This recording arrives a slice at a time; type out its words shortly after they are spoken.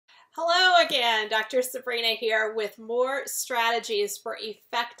Hello again, Dr. Sabrina here with more strategies for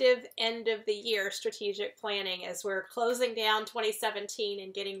effective end of the year strategic planning as we're closing down 2017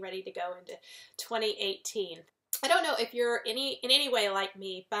 and getting ready to go into 2018. I don't know if you're in any way like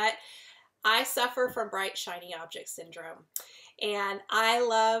me, but I suffer from bright, shiny object syndrome. And I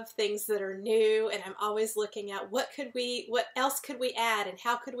love things that are new, and I'm always looking at what else could we add, and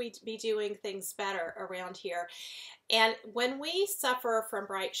how could we be doing things better around here. And when we suffer from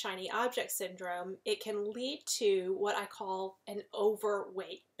bright, shiny object syndrome, it can lead to what I call an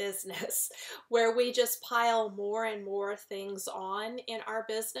overweight business, where we just pile more and more things on in our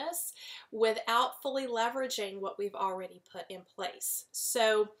business without fully leveraging what we've already put in place.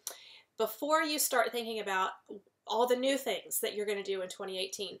 So before you start thinking about all the new things that you're going to do in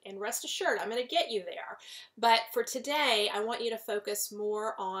 2018, and rest assured, I'm going to get you there. But for today, I want you to focus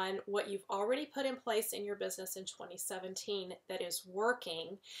more on what you've already put in place in your business in 2017 that is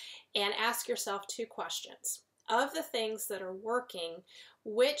working, and ask yourself two questions. Of the things that are working,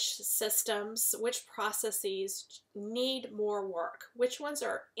 which systems, which processes need more work? Which ones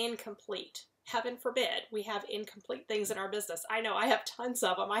are incomplete? Heaven forbid we have incomplete things in our business. I know I have tons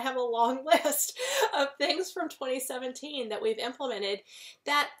of them. I have a long list of things from 2017 that we've implemented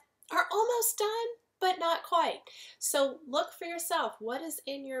that are almost done, but not quite. So look for yourself. What is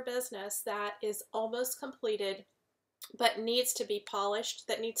in your business that is almost completed, but needs to be polished,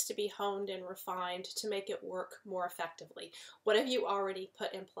 that needs to be honed and refined to make it work more effectively? What have you already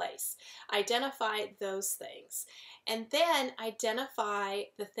put in place? Identify those things. And then identify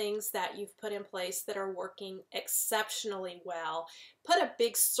the things that you've put in place that are working exceptionally well. Put a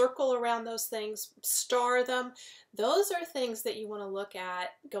big circle around those things, star them. Those are things that you want to look at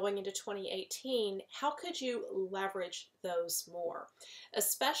going into 2018. How could you leverage those more?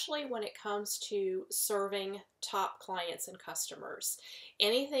 Especially when it comes to serving top clients and customers.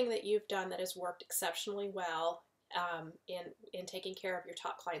 Anything that you've done that has worked exceptionally well in taking care of your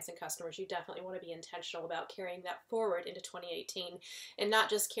top clients and customers, you definitely want to be intentional about carrying that forward into 2018, and not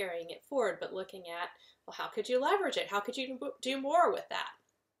just carrying it forward, but looking at, well, how could you leverage it? How could you do more with that?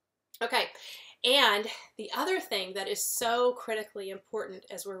 Okay. And the other thing that is so critically important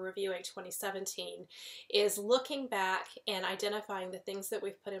as we're reviewing 2017 is looking back and identifying the things that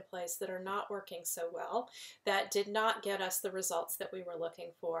we've put in place that are not working so well, that did not get us the results that we were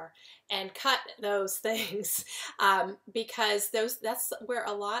looking for, and cut those things because that's where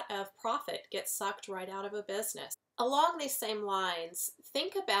a lot of profit gets sucked right out of a business. Along these same lines,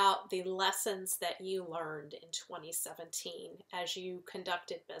 think about the lessons that you learned in 2017 as you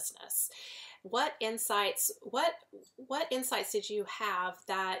conducted business. What insights did you have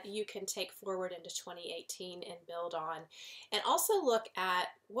that you can take forward into 2018 and build on? And also look at,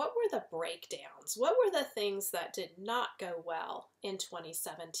 what were the breakdowns? What were the things that did not go well in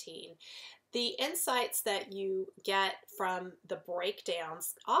 2017? The insights that you get from the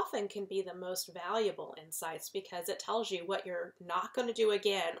breakdowns often can be the most valuable insights, because it tells you what you're not going to do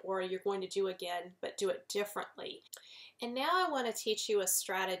again, or you're going to do again but do it differently. And now I want to teach you a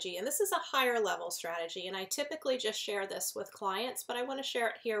strategy, and this is a higher level strategy, and I typically just share this with clients, but I want to share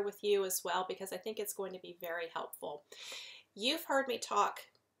it here with you as well because I think it's going to be very helpful. You've heard me talk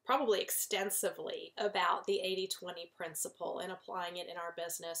probably extensively about the 80-20 principle and applying it in our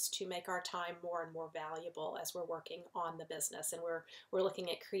business to make our time more and more valuable as we're working on the business, and we're looking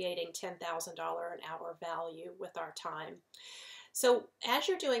at creating $10,000 an hour value with our time. So as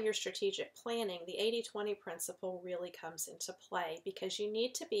you're doing your strategic planning, the 80-20 principle really comes into play, because you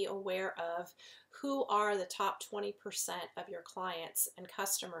need to be aware of who are the top 20% of your clients and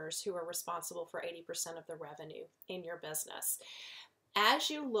customers who are responsible for 80% of the revenue in your business. As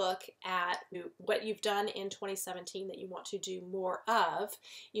you look at what you've done in 2017 that you want to do more of,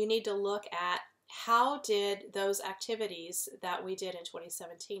 you need to look at, how did those activities that we did in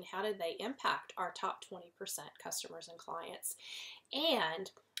 2017, how did they impact our top 20% customers and clients? And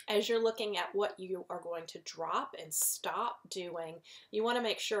as you're looking at what you are going to drop and stop doing, you want to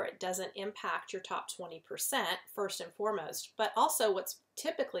make sure it doesn't impact your top 20% first and foremost. But also, what's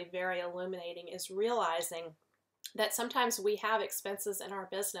typically very illuminating is realizing that sometimes we have expenses in our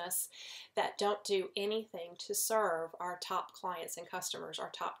business that don't do anything to serve our top clients and customers,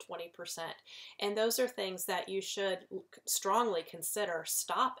 our top 20%. And those are things that you should strongly consider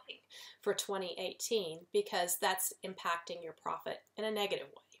stopping for 2018, because that's impacting your profit in a negative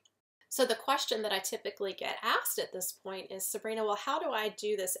way. So the question that I typically get asked at this point is, Sabrina, well, how do I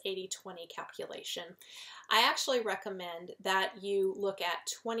do this 80-20 calculation? I actually recommend that you look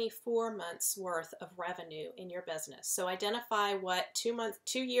at 24 months worth of revenue in your business. So identify what 2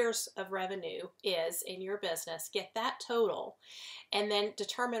 years of revenue is in your business, get that total, and then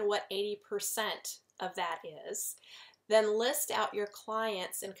determine what 80% of that is. Then list out your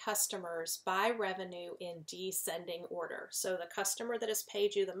clients and customers by revenue in descending order. So the customer that has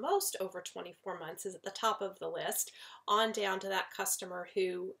paid you the most over 24 months is at the top of the list, on down to that customer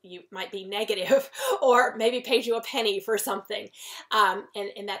who you might be negative or maybe paid you a penny for something.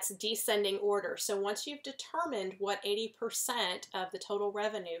 And that's descending order. So once you've determined what 80% of the total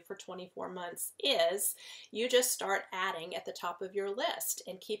revenue for 24 months is, you just start adding at the top of your list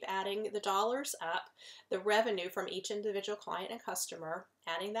and keep adding the dollars up, the revenue from each individual client and customer,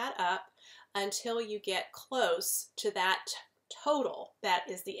 adding that up until you get close to that total that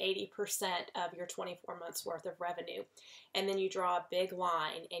is the 80% of your 24 months worth of revenue. And then you draw a big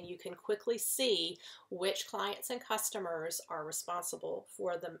line and you can quickly see which clients and customers are responsible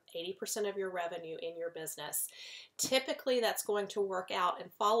for the 80% of your revenue in your business. Typically that's going to work out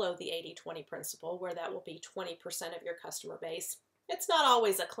and follow the 80-20 principle, where that will be 20% of your customer base. It's not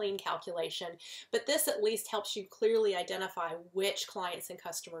always a clean calculation, but this at least helps you clearly identify which clients and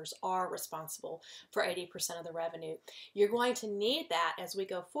customers are responsible for 80% of the revenue. You're going to need that as we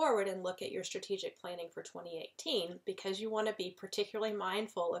go forward and look at your strategic planning for 2018, because you want to be particularly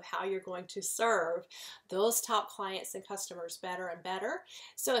mindful of how you're going to serve those top clients and customers better and better.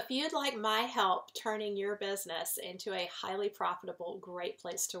 So if you'd like my help turning your business into a highly profitable, great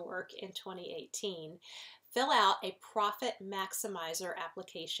place to work in 2018, fill out a Profit Maximizer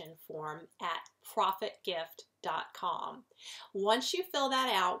application form at profitgift.com. Once you fill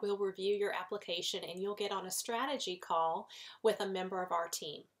that out, we'll review your application and you'll get on a strategy call with a member of our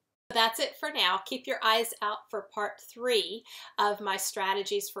team. That's it for now. Keep your eyes out for part 3 of my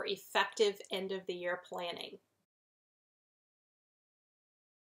strategies for effective end of the year planning.